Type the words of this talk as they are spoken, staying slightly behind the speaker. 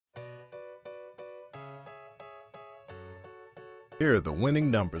Here are the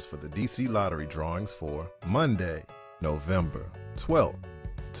winning numbers for the DC Lottery drawings for Monday, November 12th,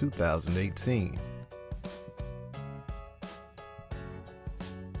 2018.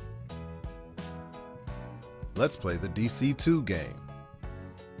 Let's play the DC2 game.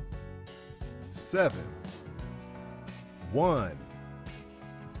 7, 1.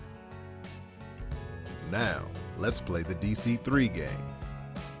 Now, let's play the DC3 game.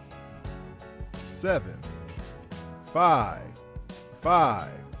 7, 5, 5.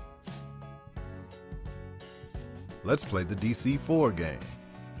 Let's play the DC4 game.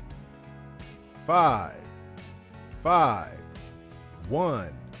 5, 5,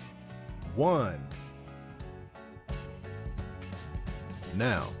 1, 1.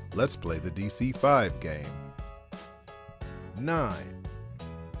 Now, let's play the DC5 game. 9,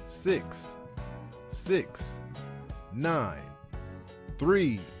 6, 6, 9,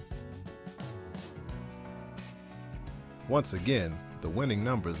 3. Once again, the winning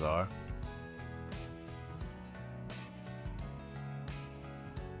numbers are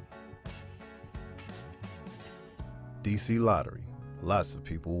DC Lottery. Lots of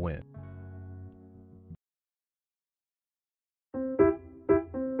people win.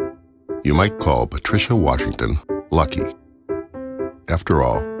 You might call Patricia Washington lucky. After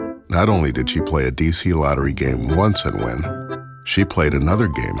all, not only did she play a DC Lottery game once and win, she played another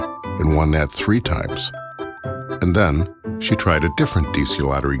game and won that 3 times. And then she tried a different DC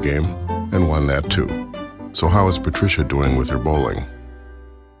Lottery game and won that too. So how is Patricia doing with her bowling?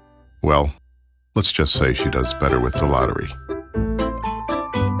 Well, let's just say she does better with the lottery.